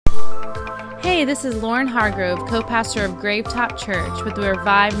Hey, this is Lauren Hargrove, co-pastor of Gravetop Church with the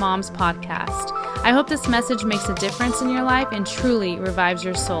Revive Moms podcast. I hope this message makes a difference in your life and truly revives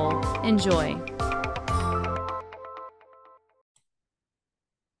your soul. Enjoy.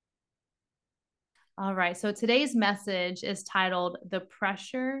 All right, so today's message is titled, The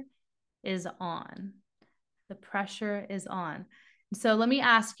Pressure is On. The pressure is on. So let me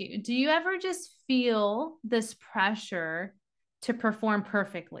ask you, do you ever just feel this pressure to perform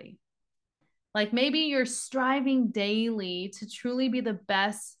perfectly? Like maybe you're striving daily to truly be the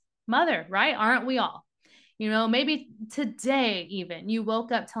best mother, right? Aren't we all? Maybe today even you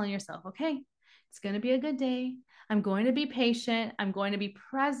woke up telling yourself, okay, it's going to be a good day. I'm going to be patient. I'm going to be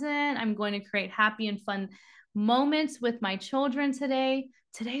present. I'm going to create happy and fun moments with my children today.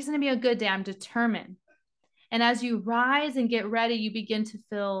 Today's going to be a good day. I'm determined. And as you rise and get ready, you begin to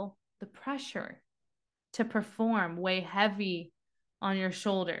feel the pressure to perform weigh heavy on your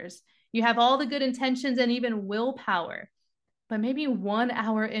shoulders. You have all the good intentions and even willpower. But maybe 1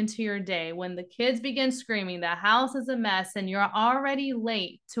 hour into your day, when the kids begin screaming, the house is a mess, and you're already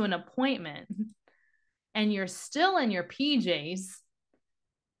late to an appointment, and you're still in your PJs,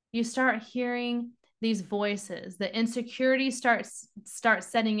 you start hearing these voices. The insecurity starts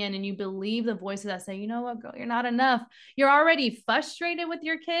setting in, and you believe the voices that say, you know what, girl, you're not enough. You're already frustrated with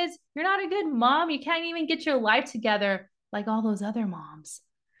your kids. You're not a good mom. You can't even get your life together like all those other moms.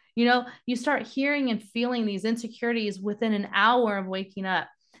 You start hearing and feeling these insecurities within an hour of waking up.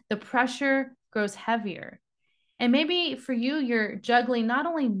 The pressure grows heavier. And maybe for you, you're juggling not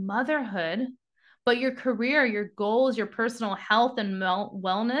only motherhood, but your career, your goals, your personal health and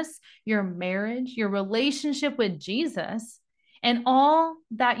wellness, your marriage, your relationship with Jesus. And all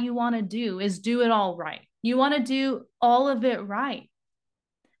that you want to do is do it all right. You want to do all of it right.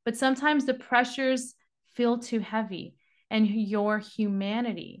 But sometimes the pressures feel too heavy, and your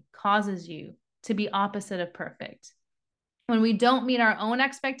humanity causes you to be opposite of perfect. When we don't meet our own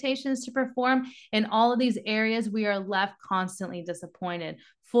expectations to perform in all of these areas, we are left constantly disappointed,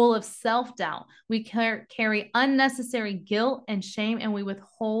 full of self-doubt. We carry unnecessary guilt and shame, and we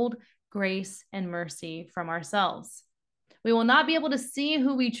withhold grace and mercy from ourselves. We will not be able to see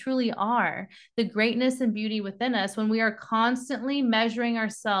who we truly are, the greatness and beauty within us, when we are constantly measuring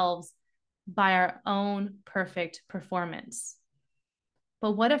ourselves by our own perfect performance.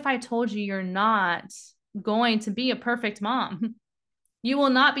 But what if I told you you're not going to be a perfect mom? You will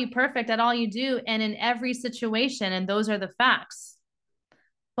not be perfect at all you do and in every situation, and those are the facts.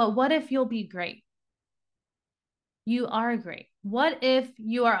 But what if you'll be great? You are great. What if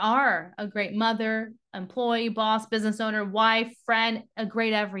you are a great mother, employee, boss, business owner, wife, friend, a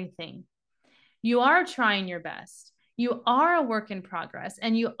great everything? You are trying your best. You are a work in progress,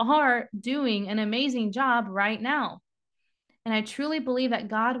 and you are doing an amazing job right now. And I truly believe that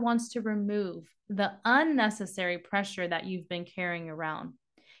God wants to remove the unnecessary pressure that you've been carrying around.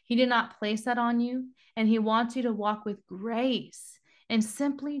 He did not place that on you, and He wants you to walk with grace and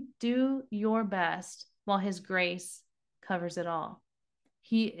simply do your best while His grace covers it all.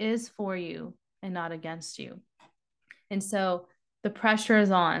 He is for you and not against you. And so the pressure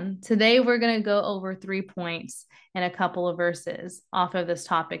is on. Today, we're going to go over 3 points and a couple of verses off of this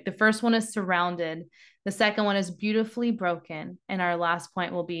topic. The first one is surrounded. The second one is beautifully broken. And our last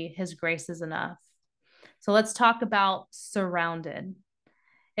point will be His grace is enough. So let's talk about surrounded.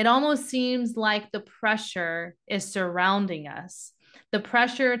 It almost seems like the pressure is surrounding us. The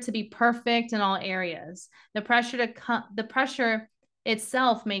pressure to be perfect in all areas. The pressure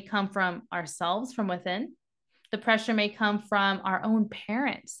itself may come from ourselves, from within. The pressure may come from our own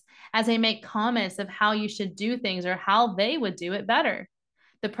parents as they make comments of how you should do things or how they would do it better.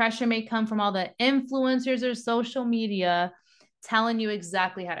 The pressure may come from all the influencers or social media telling you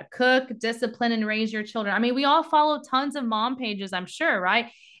exactly how to cook, discipline, and raise your children. I mean, we all follow tons of mom pages, I'm sure,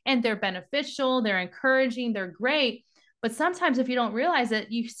 right? And they're beneficial, they're encouraging, they're great. But sometimes if you don't realize it,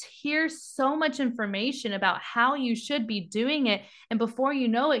 you hear so much information about how you should be doing it. And before you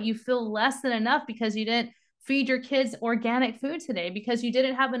know it, you feel less than enough because you didn't feed your kids organic food today, because you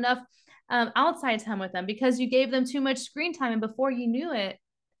didn't have enough outside time with them, because you gave them too much screen time. And before you knew it,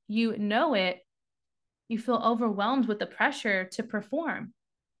 you feel overwhelmed with the pressure to perform.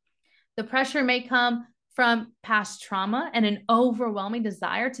 The pressure may come from past trauma and an overwhelming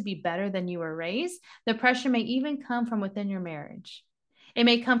desire to be better than you were raised. The pressure may even come from within your marriage. It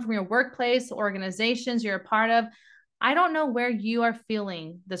may come from your workplace, organizations you're a part of. I don't know where you are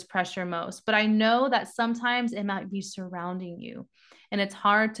feeling this pressure most, but I know that sometimes it might be surrounding you, and it's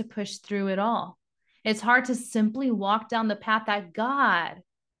hard to push through it all. It's hard to simply walk down the path that God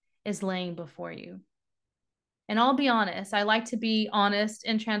is laying before you. And I'll be honest, I like to be honest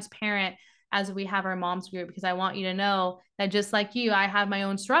and transparent. as we have our moms group, because I want you to know that just like you, I have my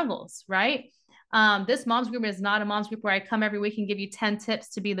own struggles, right? This moms group is not a moms group where I come every week and give you 10 tips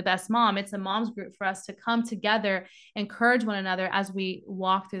to be the best mom. It's a moms group for us to come together, encourage one another as we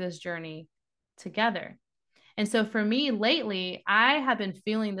walk through this journey together. And so for me lately, I have been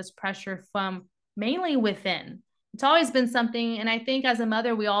feeling this pressure from mainly within. It's always been something. And I think as a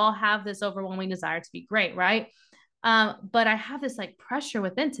mother, we all have this overwhelming desire to be great, right? But I have this like pressure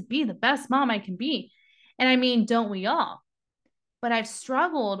within to be the best mom I can be. And I mean, don't we all? But I've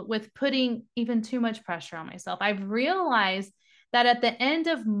struggled with putting even too much pressure on myself. I've realized that at the end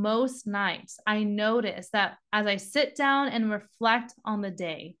of most nights, I notice that as I sit down and reflect on the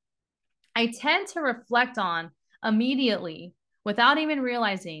day, I tend to reflect on immediately without even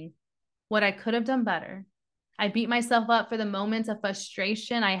realizing what I could have done better. I beat myself up for the moments of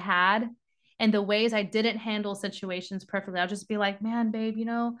frustration I had and the ways I didn't handle situations perfectly. I'll just be like, man, babe,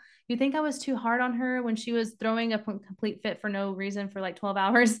 you think I was too hard on her when she was throwing a complete fit for no reason for like 12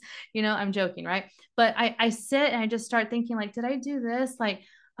 hours? I'm joking, right? But I sit and I just start thinking like, did I do this? Like,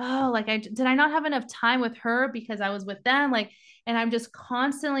 oh, like did I not have enough time with her because I was with them? Like, and I'm just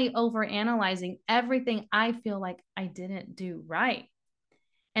constantly over analyzing everything I feel like I didn't do right.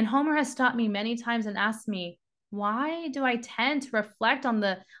 And Homer has stopped me many times and asked me, why do I tend to reflect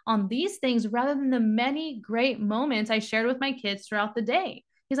on these things rather than the many great moments I shared with my kids throughout the day?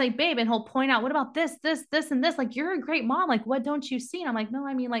 He's like, babe, and he'll point out, what about this, and this? Like, you're a great mom. Like, what don't you see? And I'm like, no,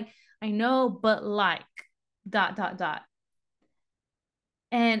 I mean, like, I know, but like, dot, dot, dot.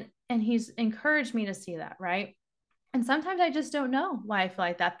 And he's encouraged me to see that, right? And sometimes I just don't know why I feel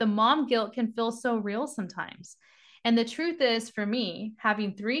like that. The mom guilt can feel so real sometimes. And the truth is, for me,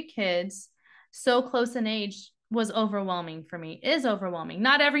 having 3 kids so close in age was overwhelming for me, is overwhelming.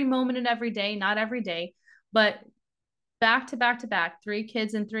 Not every moment and every day, not every day, but back to back to back, 3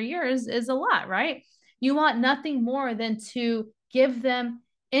 kids in 3 years is a lot, right? You want nothing more than to give them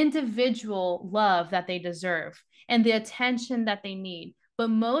individual love that they deserve and the attention that they need. But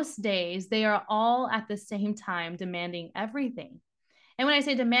most days, they are all at the same time demanding everything. And when I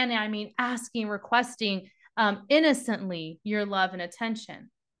say demanding, I mean asking, requesting innocently your love and attention.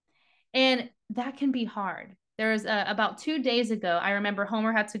 And that can be hard. There's about 2 days ago, I remember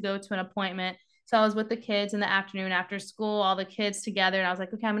Homer had to go to an appointment. So I was with the kids in the afternoon after school, all the kids together. And I was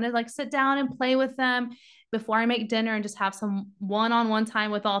like, okay, I'm going to like sit down and play with them before I make dinner and just have some one-on-one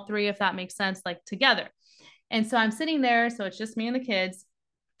time with all 3, if that makes sense, like together. And so I'm sitting there. So it's just me and the kids.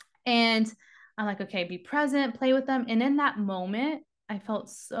 And I'm like, okay, be present, play with them. And in that moment, I felt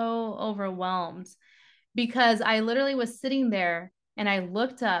so overwhelmed because I literally was sitting there and I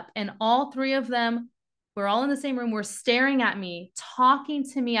looked up and all 3 of them were all in the same room, were staring at me, talking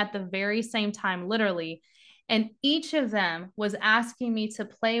to me at the very same time, literally. And each of them was asking me to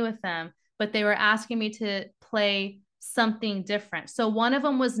play with them, but they were asking me to play something different. So one of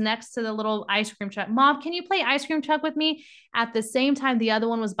them was next to the little ice cream truck. Mom, can you play ice cream truck with me? At the same time, the other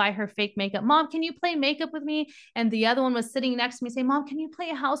one was by her fake makeup. Mom, can you play makeup with me? And the other one was sitting next to me saying, Mom, can you play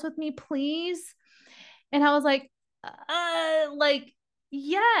a house with me, please? And I was like,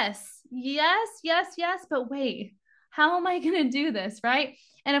 yes, yes, yes, yes. But wait, how am I going to do this? Right.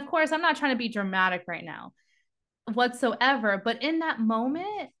 And of course, I'm not trying to be dramatic right now whatsoever. But in that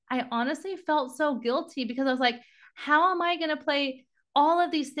moment, I honestly felt so guilty because I was like, how am I going to play all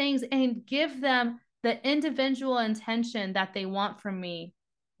of these things and give them the individual intention that they want from me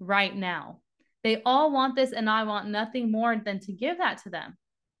right now? They all want this, and I want nothing more than to give that to them.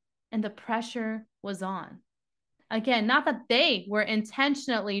 And the pressure was on. Again, not that they were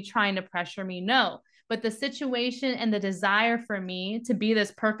intentionally trying to pressure me, no, but the situation and the desire for me to be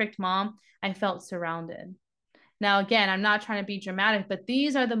this perfect mom, I felt surrounded. Now, again, I'm not trying to be dramatic, but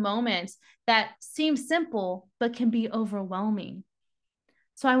these are the moments that seem simple, but can be overwhelming.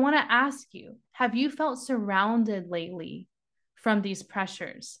 So I want to ask you, have you felt surrounded lately from these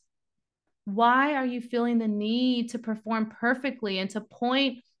pressures? Why are you feeling the need to perform perfectly and to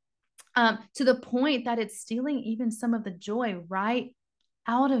the point that it's stealing even some of the joy right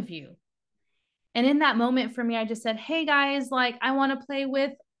out of you? And in that moment for me, I just said, hey guys, like I want to play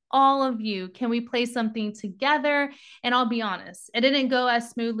with all of you. Can we play something together? And I'll be honest, it didn't go as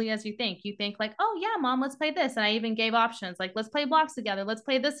smoothly as you think. You think like, oh yeah, mom, let's play this. And I even gave options like, let's play blocks together. Let's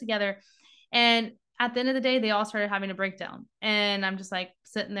play this together. And at the end of the day, they all started having a breakdown. And I'm just like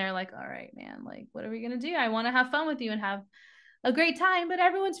sitting there like, all right, man, like, what are we going to do? I want to have fun with you and have a great time, but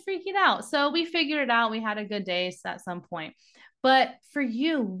everyone's freaking out. So we figured it out. We had a good day at some point. But for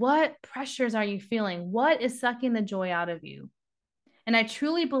you, what pressures are you feeling? What is sucking the joy out of you? And I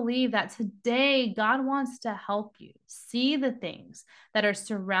truly believe that today God wants to help you see the things that are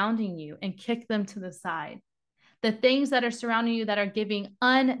surrounding you and kick them to the side. The things that are surrounding you that are giving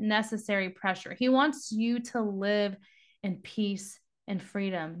unnecessary pressure. He wants you to live in peace and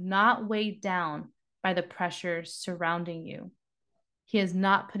freedom, not weighed down by the pressures surrounding you. He is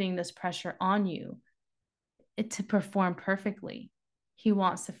not putting this pressure on you to perform perfectly. He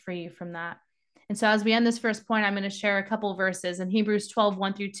wants to free you from that. And so as we end this first point, I'm going to share a couple verses. In Hebrews 12,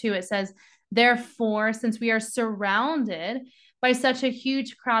 1-2, it says, therefore, since we are surrounded by such a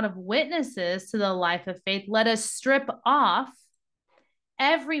huge crowd of witnesses to the life of faith, let us strip off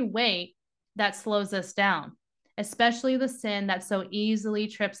every weight that slows us down, especially the sin that so easily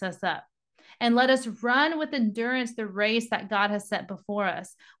trips us up. And let us run with endurance the race that God has set before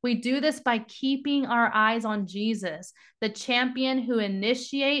us. We do this by keeping our eyes on Jesus, the champion who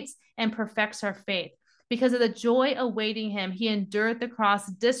initiates and perfects our faith. Because of the joy awaiting him, he endured the cross,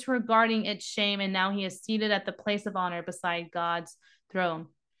 disregarding its shame, and now he is seated at the place of honor beside God's throne.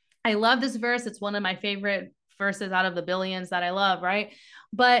 I love this verse. It's one of my favorite verses out of the billions that I love, right?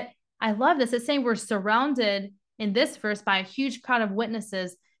 But I love this. It's saying we're surrounded in this verse by a huge crowd of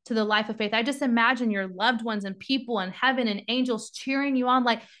witnesses to the life of faith. I just imagine your loved ones and people in heaven and angels cheering you on.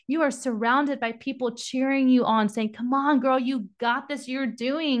 Like you are surrounded by people cheering you on, saying, come on, girl, you got this. You're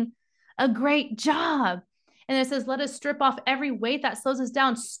doing a great job. And it says, let us strip off every weight that slows us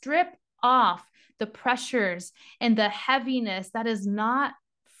down. Strip off the pressures and the heaviness that is not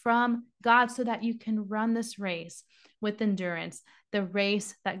from God so that you can run this race with endurance, the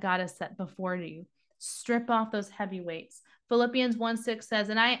race that God has set before you. Strip off those heavy weights. Philippians 1:6 says,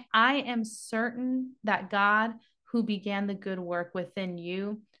 and I am certain that God who began the good work within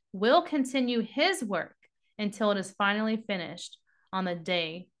you will continue his work until it is finally finished on the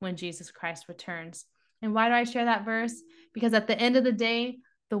day when Jesus Christ returns. And why do I share that verse? Because at the end of the day,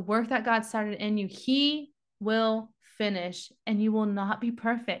 the work that God started in you, he will finish, and you will not be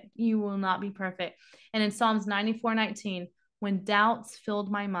perfect. You will not be perfect. And in Psalms 94:19, when doubts filled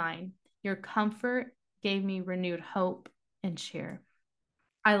my mind, your comfort gave me renewed hope and cheer.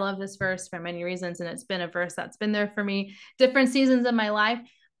 I love this verse for many reasons, and it's been a verse that's been there for me different seasons of my life.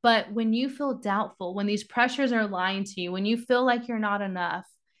 But when you feel doubtful, when these pressures are lying to you, when you feel like you're not enough,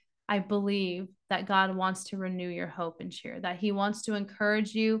 I believe that God wants to renew your hope and cheer, that he wants to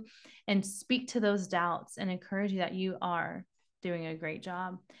encourage you and speak to those doubts and encourage you that you are doing a great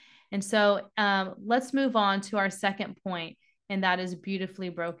job. And so let's move on to our second point, and that is beautifully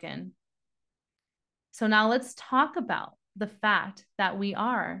broken. So now let's talk about the fact that we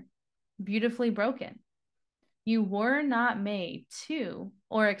are beautifully broken. You were not made to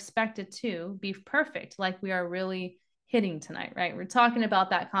or expected to be perfect like we are really hitting tonight, right? We're talking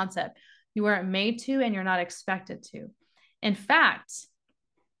about that concept. You weren't made to, and you're not expected to. In fact,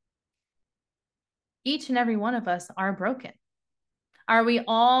 each and every one of us are broken. Are we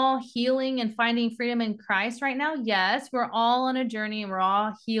all healing and finding freedom in Christ right now? Yes, we're all on a journey and we're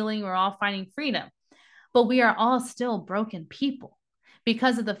all healing. We're all finding freedom. But we are all still broken people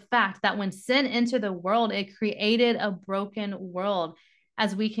because of the fact that when sin entered the world, it created a broken world,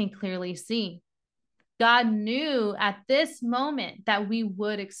 as we can clearly see. God knew at this moment that we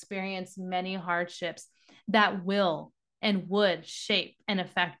would experience many hardships that will and would shape and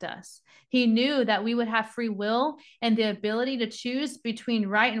affect us. He knew that we would have free will and the ability to choose between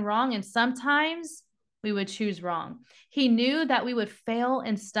right and wrong, and sometimes we would choose wrong. He knew that we would fail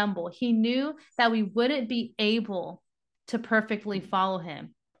and stumble. He knew that we wouldn't be able to perfectly follow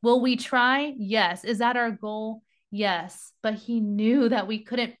him. Will we try? Yes. Is that our goal? Yes. But he knew that we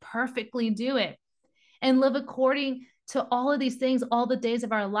couldn't perfectly do it and live according to all of these things all the days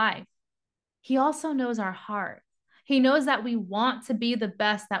of our life. He also knows our heart. He knows that we want to be the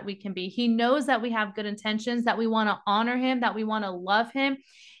best that we can be. He knows that we have good intentions, that we want to honor him, that we want to love him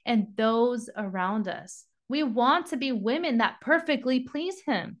and those around us. We want to be women that perfectly please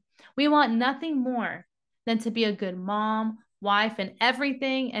him. We want nothing more than to be a good mom, wife, and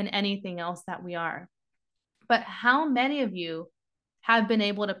everything and anything else that we are. But how many of you have been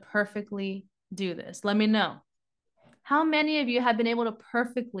able to perfectly do this? Let me know. How many of you have been able to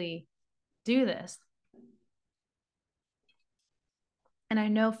perfectly do this? And I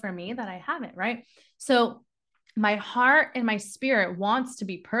know for me that I haven't, right? So my heart and my spirit wants to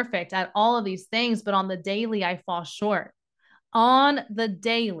be perfect at all of these things, but on the daily, I fall short. On the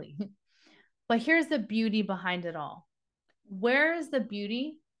daily. But here's the beauty behind it all. Where is the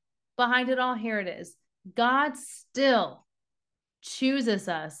beauty behind it all? Here it is. God still chooses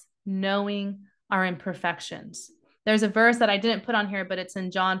us knowing our imperfections. There's a verse that I didn't put on here, but it's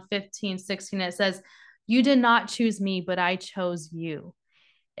in John 15:16. It says, You did not choose me, but I chose you.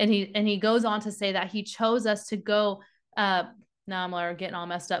 And he goes on to say that he chose us to go, now I'm getting all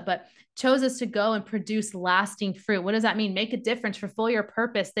messed up, but chose us to go and produce lasting fruit. What does that mean? Make a difference, fulfill your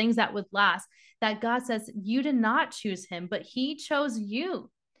purpose, things that would last. That God says you did not choose him, but he chose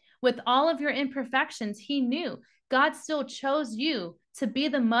you. With all of your imperfections, he knew. God still chose you to be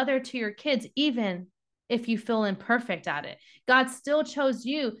the mother to your kids, even if you feel imperfect at it. God still chose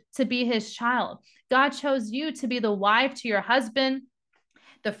you to be his child. God chose you to be the wife to your husband,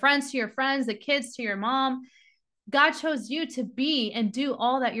 the friends to your friends, the kids to your mom. God chose you to be and do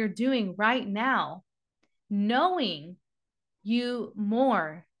all that you're doing right now, knowing you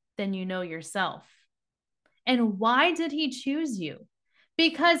more than you know yourself. And why did he choose you?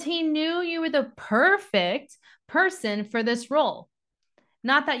 Because he knew you were the perfect person for this role.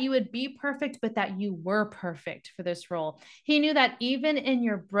 Not that you would be perfect, but that you were perfect for this role. He knew that even in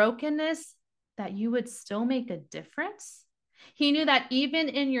your brokenness, that you would still make a difference. He knew that even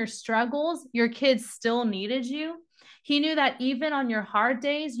in your struggles, your kids still needed you. He knew that even on your hard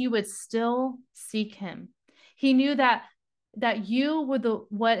days, you would still seek him. He knew that you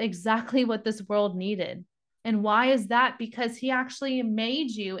were exactly what this world needed. And why is that? Because he actually made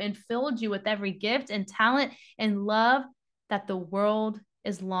you and filled you with every gift and talent and love that the world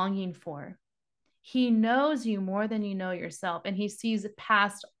is longing for. He knows you more than you know yourself, and he sees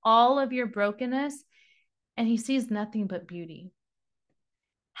past all of your brokenness, and he sees nothing but beauty.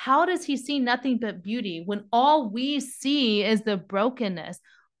 How does he see nothing but beauty when all we see is the brokenness?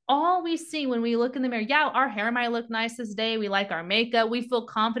 All we see when we look in the mirror, yeah, our hair might look nice this day. We like our makeup. We feel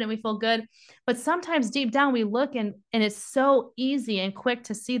confident. We feel good. But sometimes deep down, we look and it's so easy and quick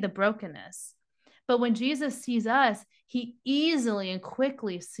to see the brokenness. But when Jesus sees us, he easily and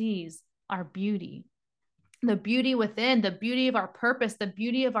quickly sees our beauty, the beauty within, the beauty of our purpose, the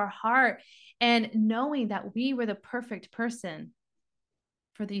beauty of our heart, and knowing that we were the perfect person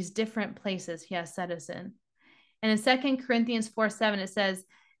for these different places he has set us in. And in 2 Corinthians 4:7, it says,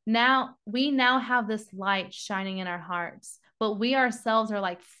 now we have this light shining in our hearts, but we ourselves are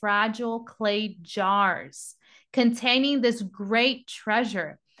like fragile clay jars containing this great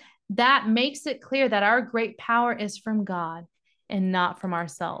treasure. That makes it clear that our great power is from God and not from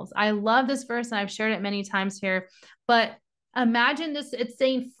ourselves. I love this verse, and I've shared it many times here, but imagine this, it's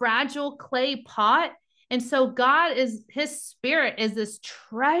saying fragile clay pot. And so his spirit is this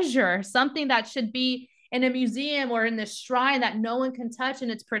treasure, something that should be in a museum or in this shrine that no one can touch,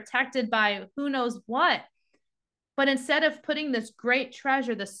 and it's protected by who knows what. But instead of putting this great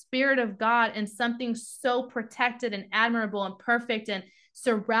treasure, the Spirit of God, in something so protected and admirable and perfect and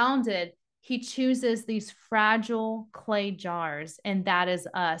surrounded, he chooses these fragile clay jars, and that is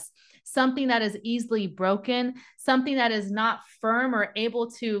us. Something that is easily broken, something that is not firm or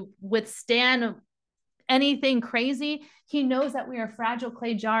able to withstand anything crazy. He knows that we are fragile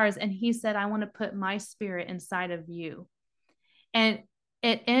clay jars, and he said, I want to put my spirit inside of you. And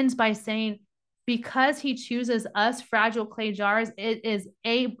it ends by saying, because he chooses us fragile clay jars,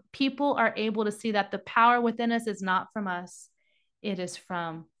 people are able to see that the power within us is not from us, it is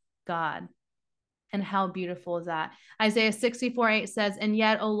from God. And how beautiful is that? Isaiah 64:8 says, and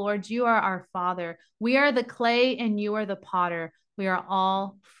yet, O Lord, you are our Father. We are the clay and you are the potter. We are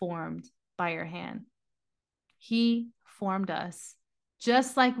all formed by your hand. He formed us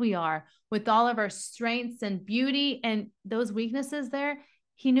just like we are, with all of our strengths and beauty and those weaknesses there.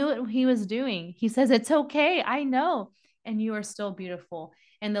 He knew what he was doing. He says, it's okay. I know. And you are still beautiful.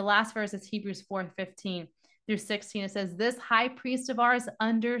 And the last verse is Hebrews 4:15 through 16. It says, this high priest of ours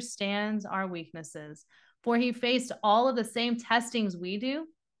understands our weaknesses, for he faced all of the same testings we do,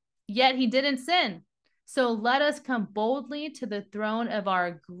 yet he didn't sin. So let us come boldly to the throne of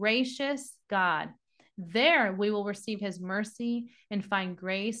our gracious God. There we will receive his mercy and find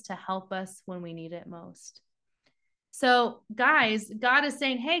grace to help us when we need it most. So, guys, God is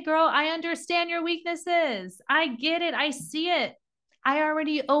saying, hey, girl, I understand your weaknesses. I get it. I see it. I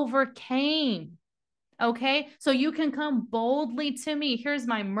already overcame. Okay, so you can come boldly to me. Here's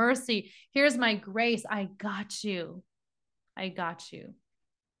my mercy. Here's my grace. I got you. I got you.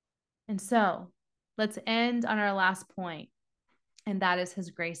 And so let's end on our last point, and that is his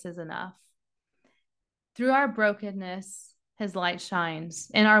grace is enough. Through our brokenness, his light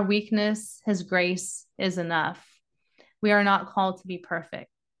shines. In our weakness, his grace is enough. We are not called to be perfect.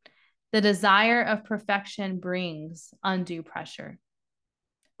 The desire of perfection brings undue pressure,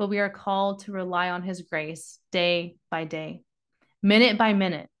 but we are called to rely on his grace day by day, minute by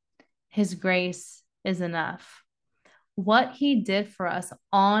minute. His grace is enough. What he did for us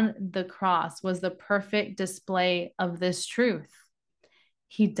on the cross was the perfect display of this truth.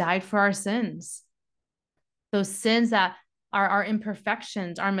 He died for our sins. those sins that are our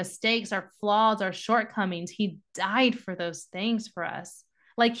imperfections, our mistakes, our flaws, our shortcomings. He died for those things for us.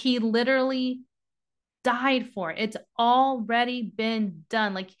 Like he literally died for it. It's already been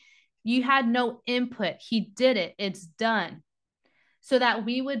done. Like you had no input. He did it. It's done. So that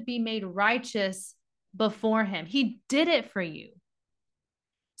we would be made righteous before him. He did it for you.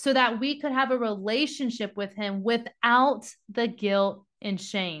 So that we could have a relationship with him without the guilt and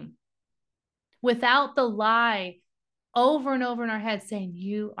shame, without the lie over and over in our head saying,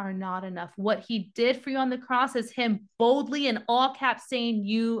 you are not enough. What he did for you on the cross is him boldly in all caps saying,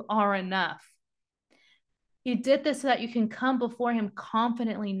 you are enough. He did this so that you can come before him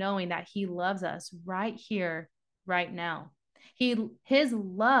confidently knowing that he loves us right here, right now. His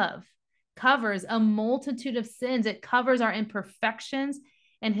love covers a multitude of sins. It covers our imperfections,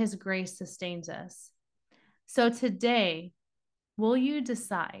 and his grace sustains us. So today, will you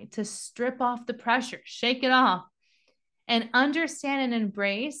decide to strip off the pressure, shake it off, and understand and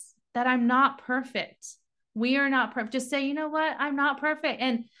embrace that I'm not perfect? We are not perfect. Just say, you know what? I'm not perfect.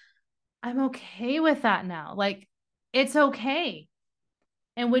 And I'm okay with that now. Like, it's okay.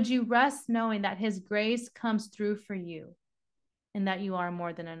 And would you rest knowing that his grace comes through for you and that you are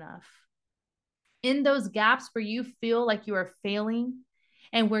more than enough? In those gaps where you feel like you are failing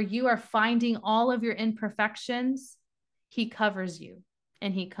and where you are finding all of your imperfections, he covers you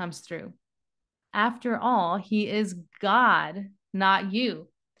and he comes through. After all, he is God, not you.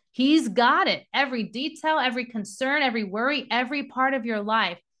 He's got it. Every detail, every concern, every worry, every part of your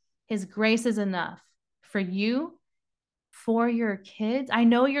life, his grace is enough for you, for your kids. I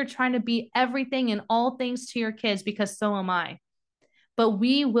know you're trying to be everything and all things to your kids, because so am I. But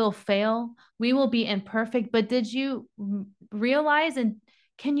we will fail. We will be imperfect. But did you realize, and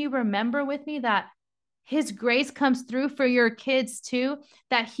can you remember with me, that his grace comes through for your kids too,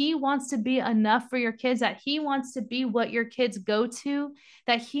 that he wants to be enough for your kids, that he wants to be what your kids go to,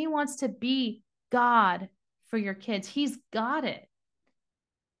 that he wants to be God for your kids. He's got it.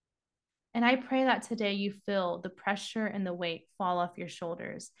 And I pray that today you feel the pressure and the weight fall off your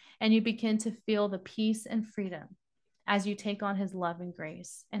shoulders, and you begin to feel the peace and freedom as you take on his love and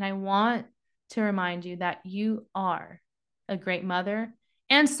grace. And I want to remind you that you are a great mother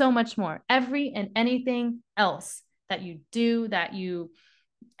and so much more. Every and anything else that you do, anything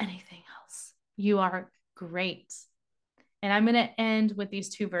else, you are great. And I'm going to end with these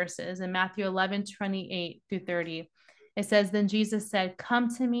two verses in Matthew 11:28-30. It says, then Jesus said,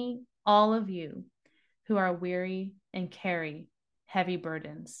 come to me, all of you who are weary and carry heavy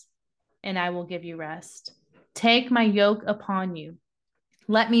burdens, and I will give you rest. Take my yoke upon you.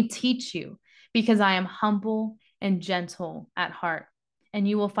 Let me teach you, because I am humble and gentle at heart, and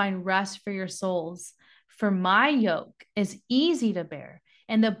you will find rest for your souls. For my yoke is easy to bear,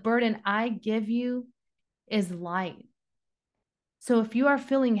 and the burden I give you is light. So if you are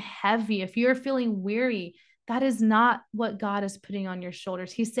feeling heavy, if you're feeling weary, that is not what God is putting on your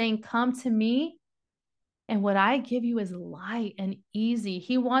shoulders. He's saying, come to me, and what I give you is light and easy.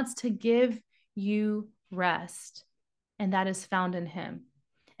 He wants to give you rest, and that is found in him.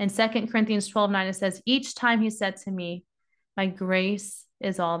 In 2 Corinthians 12:9, it says, each time he said to me, my grace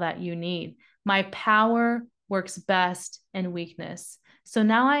is all that you need. My power works best in weakness. So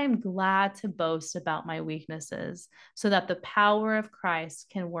now I am glad to boast about my weaknesses, so that the power of Christ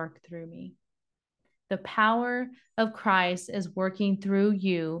can work through me. The power of Christ is working through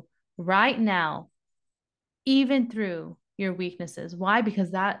you right now, even through your weaknesses. Why?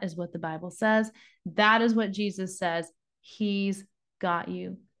 Because that is what the Bible says. That is what Jesus says. He's got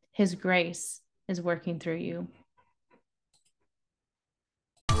you. His grace is working through you.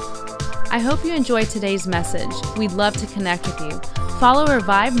 I hope you enjoyed today's message. We'd love to connect with you. Follow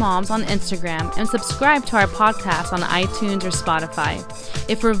Revive Moms on Instagram and subscribe to our podcast on iTunes or Spotify.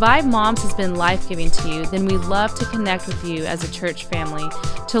 If Revive Moms has been life-giving to you, then we'd love to connect with you as a church family.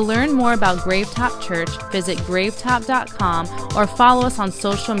 To learn more about Gravetop Church, visit gravetop.com or follow us on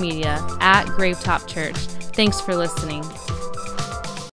social media @Gravetop Church. Thanks for listening.